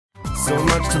so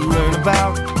much to learn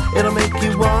about. It'll make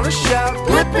you want to shout,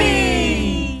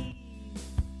 Blippi!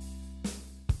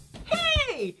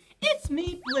 Hey, it's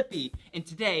me, Blippi, and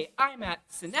today I'm at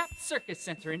Synapse Circus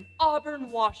Centre in Auburn,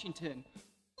 Washington.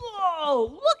 Whoa,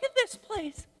 look at this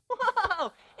place.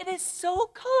 Wow, it is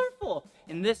so colorful.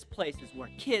 And this place is where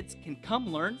kids can come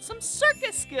learn some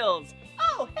circus skills.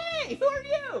 Oh, hey, who are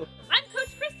you? I'm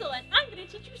Coach Crystal, and I'm going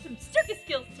to teach you some circus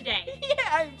skills today. Yeah,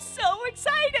 I'm so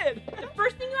excited. The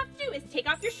first thing you have to do is take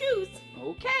off your shoes.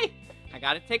 Okay, I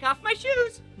gotta take off my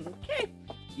shoes. Okay,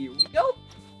 here we go.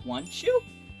 One shoe,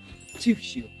 two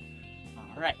shoe.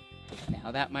 All right,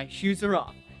 now that my shoes are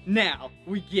off, now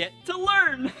we get to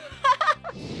learn.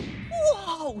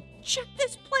 Whoa, check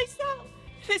this place out.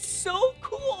 It's so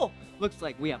cool. Looks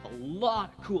like we have a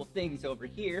lot of cool things over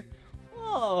here.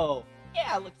 Whoa,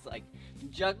 yeah, looks like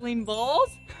juggling balls.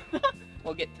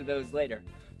 We'll get to those later.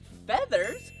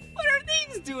 Feathers? What are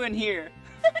these doing here?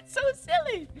 It's so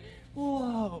silly.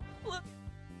 Whoa, look.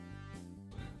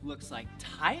 Looks like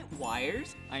tight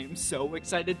wires. I am so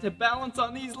excited to balance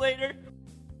on these later.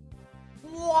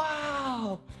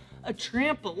 Wow, a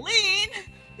trampoline.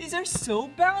 These are so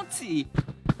bouncy.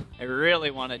 I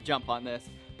really want to jump on this,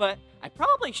 but I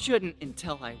probably shouldn't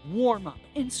until I warm up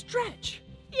and stretch.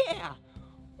 Yeah.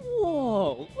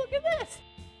 Whoa, look at this.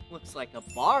 Looks like a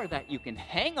bar that you can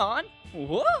hang on.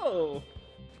 Whoa.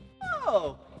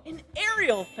 Oh, an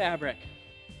aerial fabric.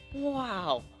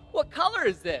 Wow, what color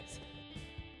is this?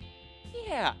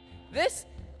 Yeah, this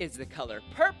is the color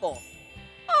purple.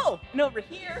 Oh, and over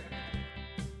here,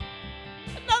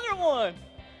 another one.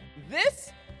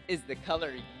 This is the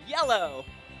color yellow.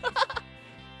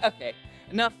 Okay,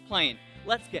 enough playing.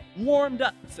 Let's get warmed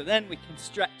up so then we can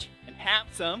stretch and have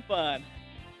some fun.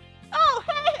 Oh,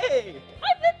 hey!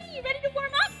 Hi, Blippi, you ready to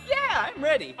warm up? Yeah, I'm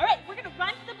ready. All right, we're going to run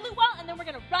to the blue wall, and then we're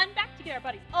going to run back to get our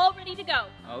buddies all ready to go.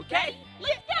 Okay. Ready?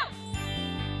 Let's go!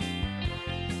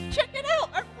 Check it out,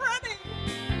 I'm running.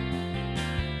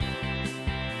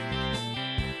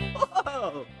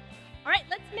 Whoa. All right,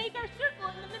 let's make our circle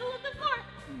in the middle of the floor.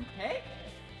 Okay.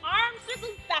 Arm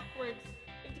circles backwards.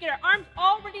 We have to get our arms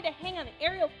all ready to hang on the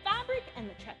aerial fabric and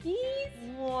the trapeze.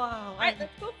 Wow. All right,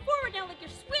 let's go forward now like you're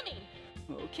swimming.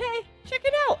 Okay, check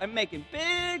it out. I'm making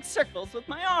big circles with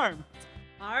my arms.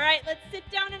 All right, let's sit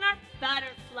down in our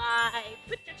butterfly.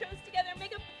 Put your toes together and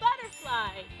make a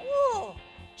butterfly. Whoa,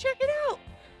 check it out.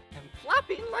 I'm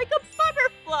flapping like a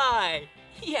butterfly.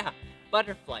 Yeah,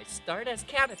 butterflies start as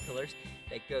caterpillars.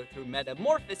 They go through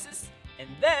metamorphosis, and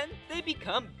then they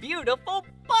become beautiful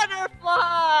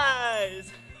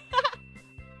butterflies.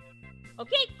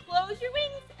 Okay, close your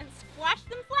wings and squash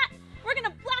them flat. We're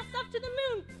gonna blast off to the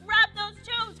moon. Grab those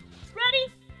toes.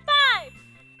 Ready? 5,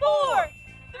 4,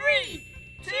 3,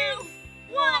 2,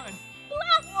 1.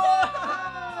 Blast off!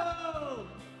 Whoa!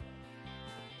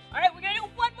 All right, we're gonna do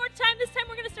it one more time. This time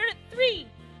we're gonna start at 3,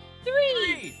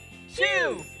 3,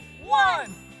 2,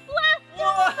 1. Blast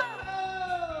off!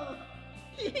 Whoa!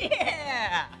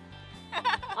 Yeah!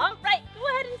 All right, go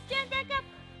ahead and stand back up.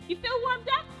 You feel warmed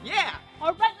up? Yeah!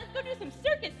 All right, let's go do some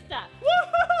circus stuff.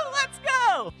 Woohoo! Let's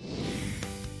go!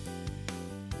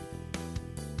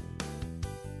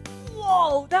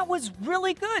 Whoa, that was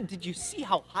really good. Did you see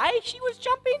how high she was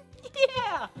jumping?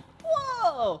 Yeah!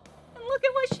 Whoa! And look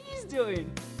at what she's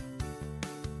doing.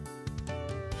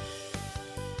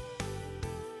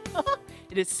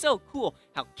 It is so cool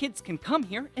how kids can come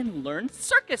here and learn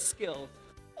circus skills.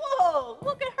 Whoa,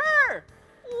 look at her.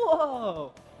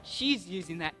 Whoa, she's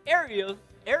using that aerial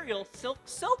silk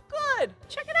so good.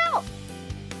 Check it out.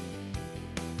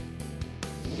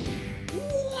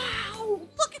 Wow,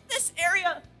 look at this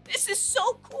area. This is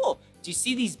so cool. Do you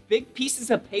see these big pieces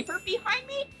of paper behind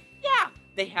me? Yeah,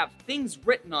 they have things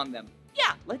written on them.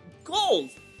 Yeah, like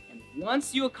goals. And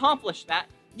once you accomplish that,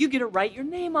 you get to write your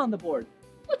name on the board.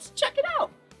 Let's check it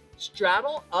out.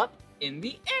 Straddle up in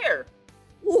the air.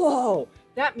 Whoa,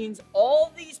 that means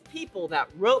all these people that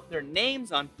wrote their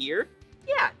names on here,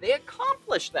 yeah, they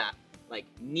accomplished that. Like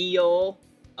Neil,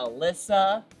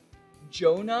 Alyssa,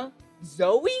 Jonah,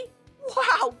 Zoe.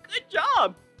 Wow, good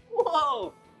job.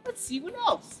 Whoa, let's see what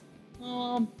else.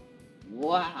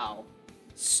 Wow.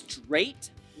 Straight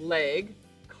leg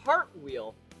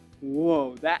cartwheel.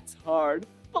 Whoa, that's hard.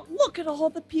 But look at all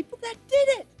the people that did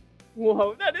it.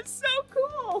 Whoa, that is so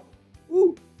cool.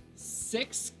 Ooh,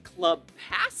 6 club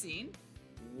passing.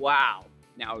 Wow,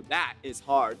 now that is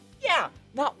hard. Yeah,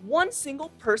 not one single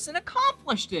person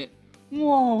accomplished it.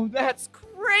 Whoa, that's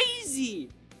crazy.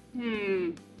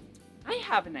 I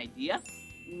have an idea.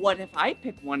 What if I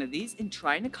pick one of these and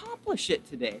try and accomplish it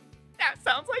today? That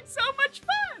sounds like so much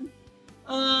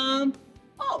fun.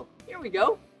 Oh, here we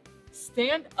go.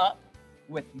 Stand up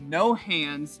with no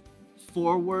hands,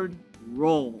 forward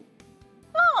roll.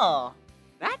 Oh,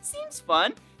 that seems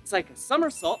fun. It's like a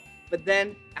somersault, but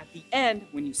then at the end,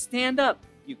 when you stand up,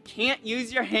 you can't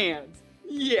use your hands.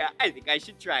 Yeah, I think I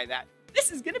should try that.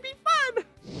 This is gonna be fun.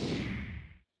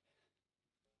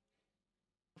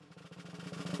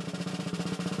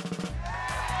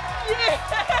 Yeah,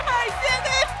 I did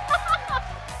it!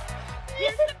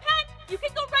 Here's the pen. You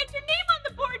can go write your name on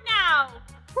the board now.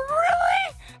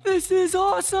 Really? This is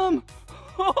awesome!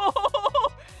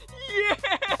 Oh,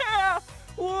 yeah!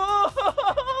 Whoa,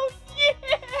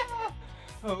 yeah!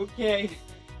 Okay,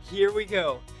 here we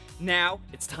go. Now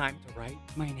it's time to write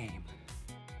my name.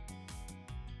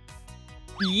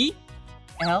 B-L-I-P-P-I.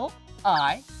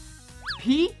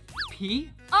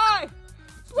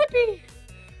 Blippi!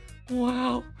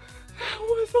 Wow, that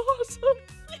was awesome!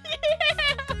 Yeah!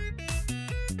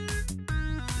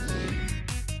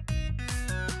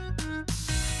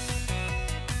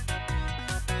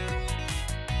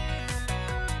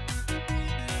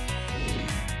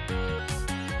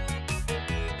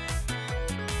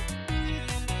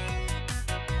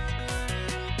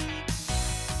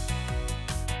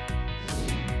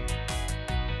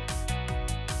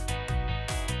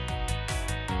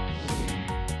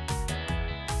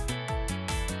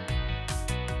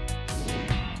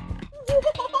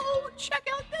 Whoa, check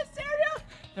out this area.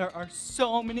 There are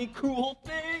so many cool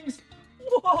things.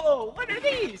 Whoa, what are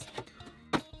these?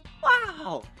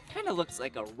 Wow, kind of looks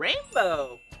like a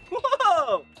rainbow.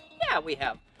 Whoa, yeah, we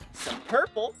have some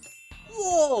purple.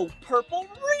 Whoa, purple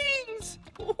rings.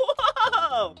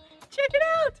 Whoa, check it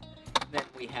out. Then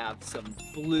we have some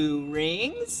blue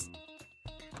rings.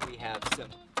 We have some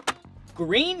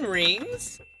green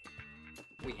rings.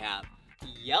 We have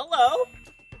yellow.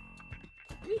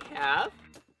 We have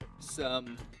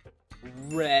some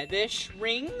reddish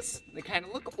rings. They kind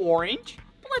of look orange.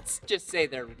 Let's just say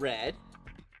they're red.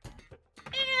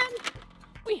 And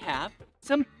we have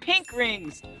some pink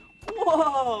rings.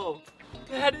 Whoa,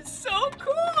 that is so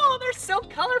cool. They're so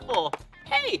colorful.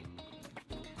 Hey,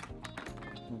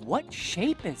 what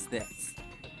shape is this?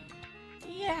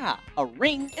 Yeah, a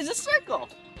ring is a circle.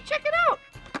 Check it out.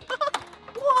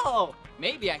 Whoa,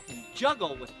 maybe I can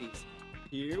juggle with these.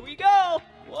 Here we go.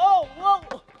 Whoa,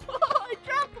 whoa. I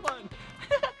dropped one.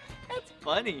 That's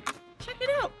funny. Check it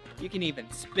out. You can even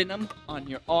spin them on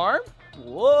your arm.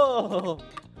 Whoa.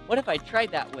 What if I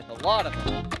tried that with a lot of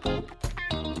them?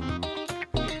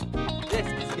 This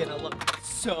is gonna look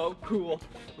so cool.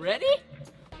 Ready?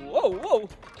 Whoa, whoa,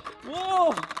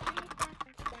 whoa.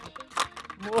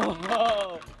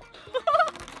 Whoa.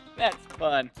 That's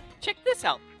fun. Check this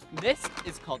out. This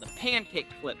is called a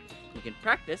pancake flip. You can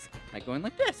practice by going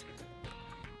like this.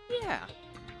 Yeah.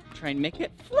 Try and make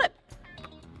it flip.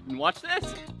 And watch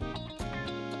this.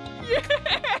 Yeah,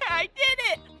 I did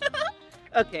it.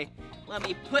 Okay, let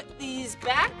me put these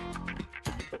back.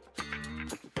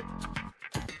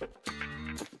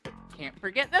 Can't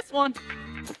forget this one.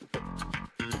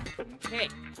 Okay,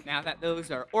 now that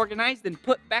those are organized and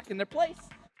put back in their place,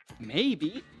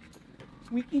 maybe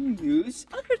we can use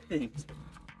other things.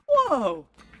 Whoa,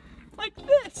 like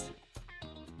this.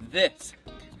 This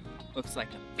looks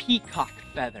like a peacock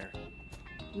feather.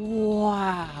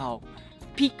 Wow,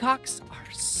 peacocks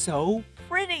are so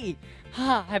pretty.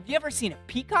 Huh, have you ever seen a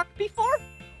peacock before?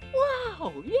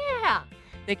 Wow, yeah.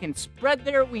 They can spread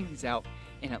their wings out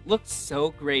and it looks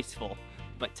so graceful.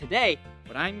 But today,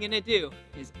 what I'm gonna do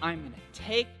is I'm gonna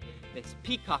take this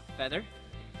peacock feather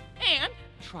and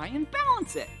try and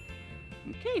balance it.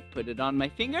 Okay, put it on my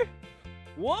finger.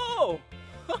 Whoa,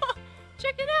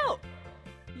 check it out.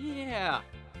 Yeah,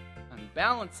 I'm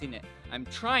balancing it. I'm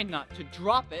trying not to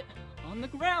drop it on the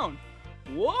ground.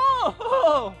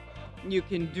 Whoa! You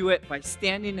can do it by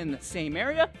standing in the same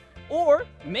area, or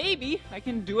maybe I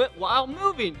can do it while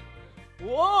moving.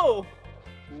 Whoa!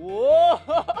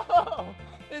 Whoa!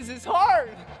 This is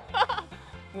hard.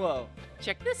 Whoa,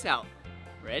 check this out.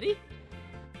 Ready?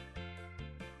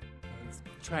 Let's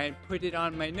try and put it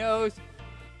on my nose.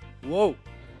 Whoa!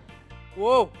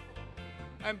 Whoa!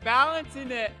 I'm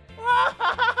balancing it.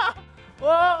 Whoa!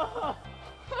 Whoa!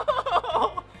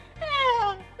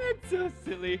 Yeah, that's so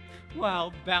silly.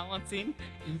 Wow, balancing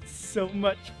is so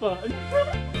much fun.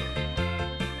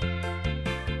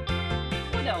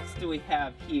 What else do we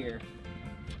have here?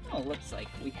 Oh, looks like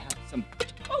we have some,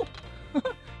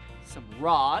 some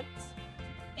rods,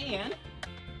 and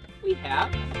we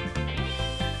have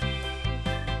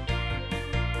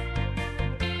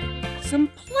some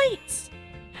plates.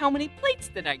 How many plates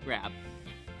did I grab?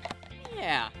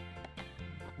 Yeah.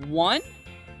 1,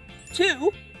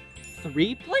 2,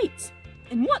 3 plates.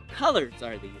 And what colors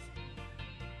are these?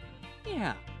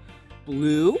 Yeah.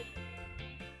 Blue.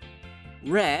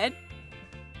 Red.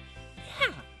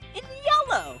 Yeah, and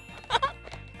yellow.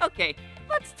 Okay,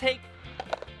 let's take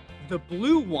the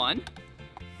blue one,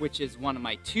 which is one of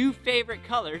my 2 favorite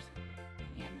colors,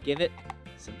 and give it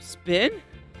some spin.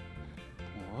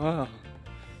 Whoa,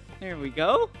 there we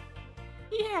go.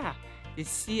 Yeah, you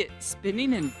see it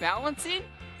spinning and balancing?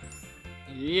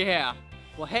 Yeah,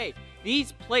 well hey,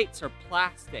 these plates are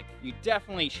plastic. You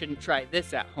definitely shouldn't try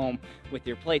this at home with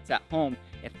your plates at home.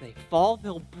 If they fall,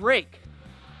 they'll break.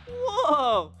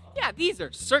 Whoa, yeah, these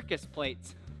are circus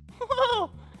plates. Whoa,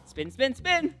 spin, spin,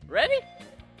 spin. Ready?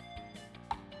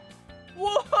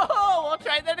 Whoa, I'll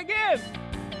try that again.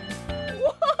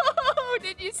 Whoa,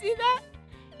 did you see that?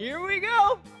 Here we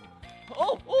go.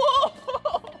 Oh, whoa.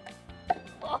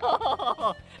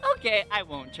 Oh, okay, I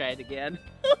won't try it again.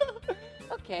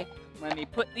 Okay, let me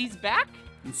put these back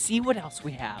and see what else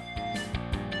we have.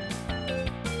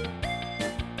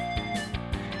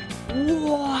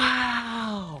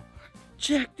 Wow,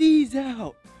 check these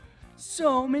out.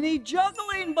 So many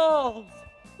juggling balls.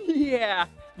 Yeah,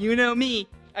 you know me,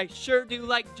 I sure do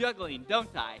like juggling,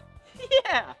 don't I?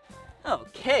 Yeah,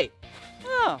 okay.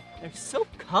 Oh, they're so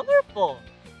colorful.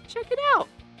 Check it out.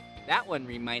 That one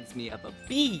reminds me of a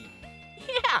bee.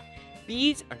 Yeah,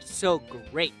 bees are so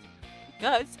great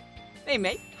because they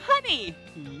make honey.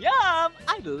 Yum,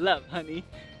 I love honey.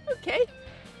 Okay,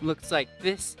 looks like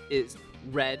this is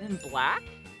red and black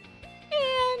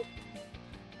and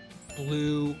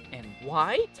blue and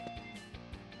white,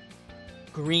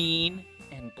 green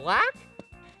and black.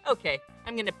 Okay,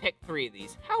 I'm gonna pick 3 of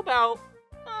these. How about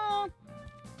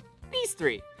these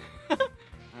 3? All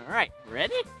right,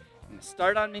 ready? I'm gonna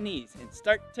start on my knees and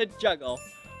start to juggle.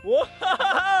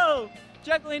 Whoa!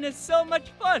 Juggling is so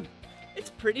much fun. It's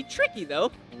pretty tricky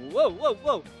though. Whoa, whoa,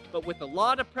 whoa. But with a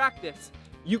lot of practice,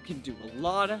 you can do a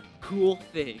lot of cool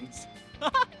things.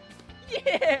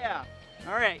 Yeah!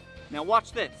 All right, now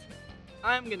watch this.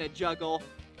 I'm gonna juggle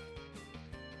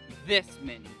this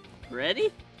many.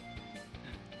 Ready?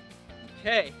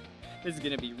 Okay, this is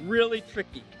gonna be really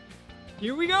tricky.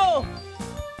 Here we go!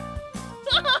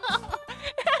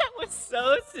 That was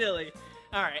so silly.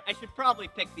 All right, I should probably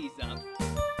pick these up.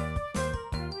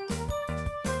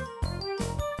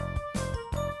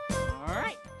 All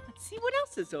right, let's see what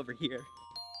else is over here.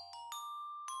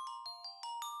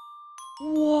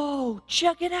 Whoa,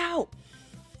 check it out.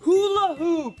 Hula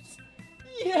hoops.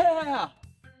 Yeah,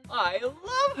 I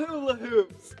love hula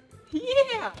hoops.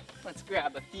 Yeah, let's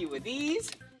grab a few of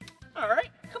these. All right,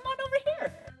 come on over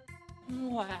here.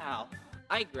 Wow,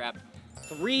 I grabbed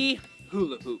 3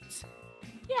 hula hoops.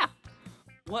 Yeah,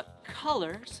 what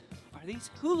colors are these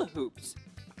hula hoops?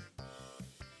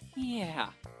 Yeah,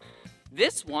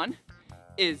 this one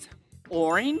is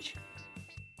orange,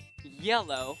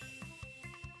 yellow,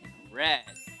 and red.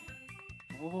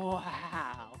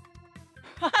 Wow,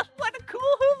 what a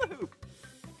cool hula hoop.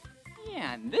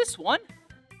 Yeah, and this one,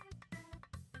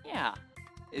 yeah,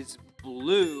 is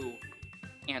blue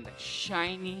and a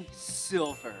shiny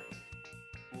silver.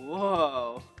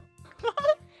 Whoa.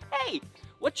 Hey,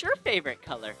 what's your favorite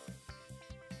color?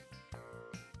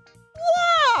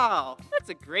 Wow, that's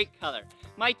a great color.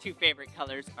 My 2 favorite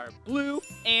colors are blue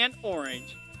and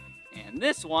orange. And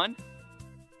this one,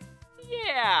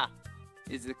 yeah,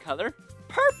 is the color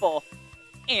purple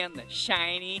and the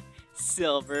shiny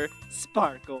silver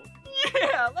sparkle.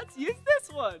 Yeah, let's use this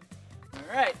one. All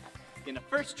right, I'm gonna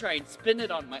first try and spin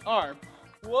it on my arm.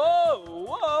 Whoa,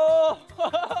 whoa,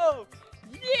 whoa,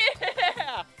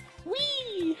 yeah,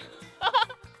 whee,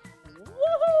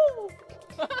 woohoo.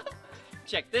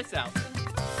 Check this out.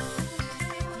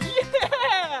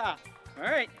 Yeah, all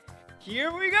right,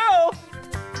 here we go.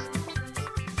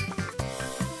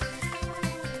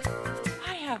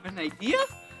 I have an idea.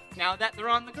 Now that they're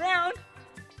on the ground,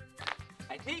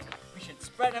 I think we should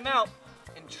spread them out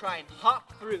and try and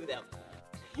hop through them.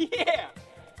 Yeah,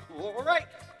 all right.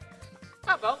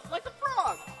 How about like a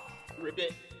frog?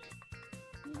 Ribbit,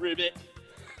 ribbit,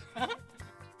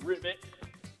 ribbit,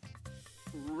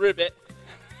 ribbit.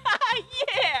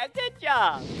 Yeah, good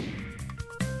job.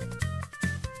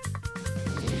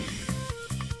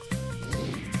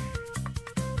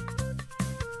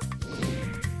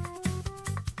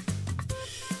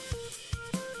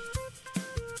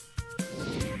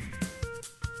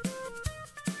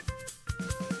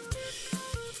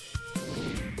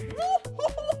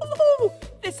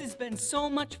 This has been so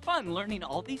much fun learning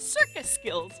all these circus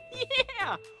skills.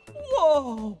 Yeah!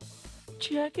 Whoa!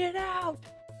 Check it out.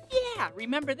 Yeah,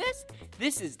 remember this?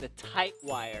 This is the tight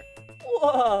wire.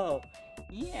 Whoa!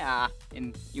 Yeah,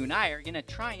 and you and I are gonna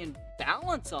try and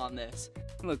balance on this.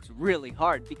 looks really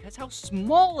hard because how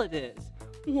small it is.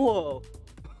 Whoa.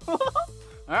 All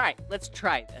right, let's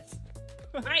try this.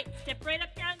 All right, step right up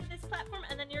here onto this platform,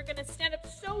 and then you're gonna stand up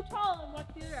so tall and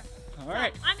walk through the rest. All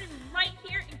right. I'm gonna be right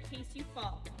here in case you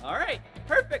fall. All right,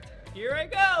 perfect. Here I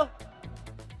go.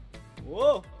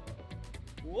 Whoa.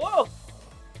 Whoa.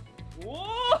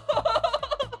 Whoa.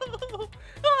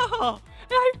 Oh,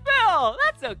 I fell.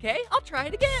 That's okay. I'll try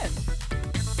it again.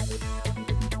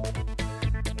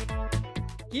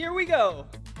 Here we go.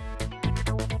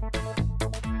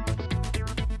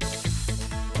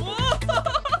 Whoa!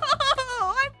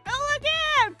 I fell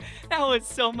again. That was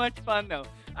so much fun, though.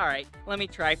 All right, let me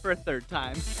try for a third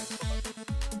time.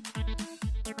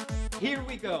 Here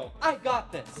we go. I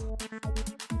got this.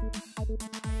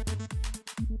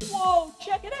 Whoa,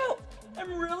 check it out.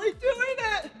 I'm really doing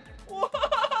it.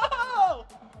 Whoa!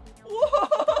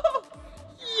 Whoa!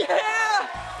 Yeah!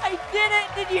 I did it!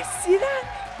 Did you see that?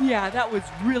 Yeah, that was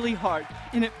really hard.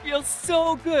 And it feels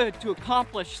so good to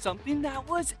accomplish something that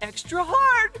was extra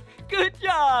hard. Good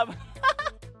job!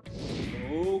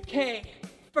 Okay,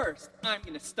 first I'm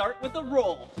gonna start with a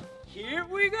roll. Here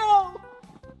we go!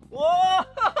 Whoa!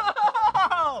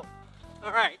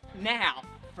 All right, now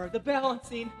for the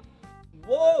balancing.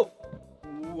 Whoa!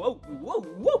 Whoa, whoa,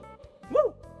 whoa,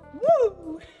 whoa,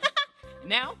 whoa!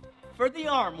 Now for the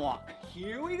arm walk.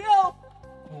 Here we go.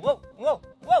 Whoa, whoa,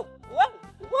 whoa, whoa,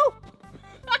 whoa!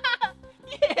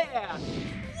 Yeah!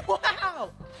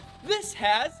 Wow! This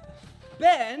has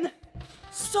been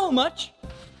so much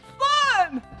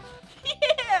fun!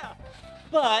 Yeah!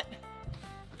 But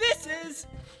this is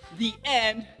the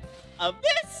end of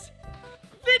this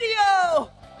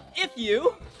video! If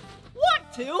you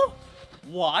want to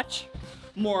watch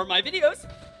more of my videos,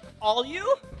 all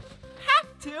you have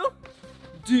to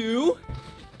do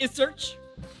is search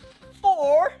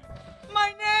for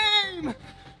my name.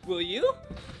 Will you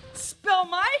spell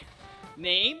my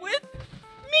name with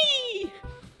me?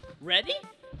 Ready?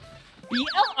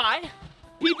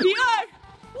 B-L-I-P-P-I.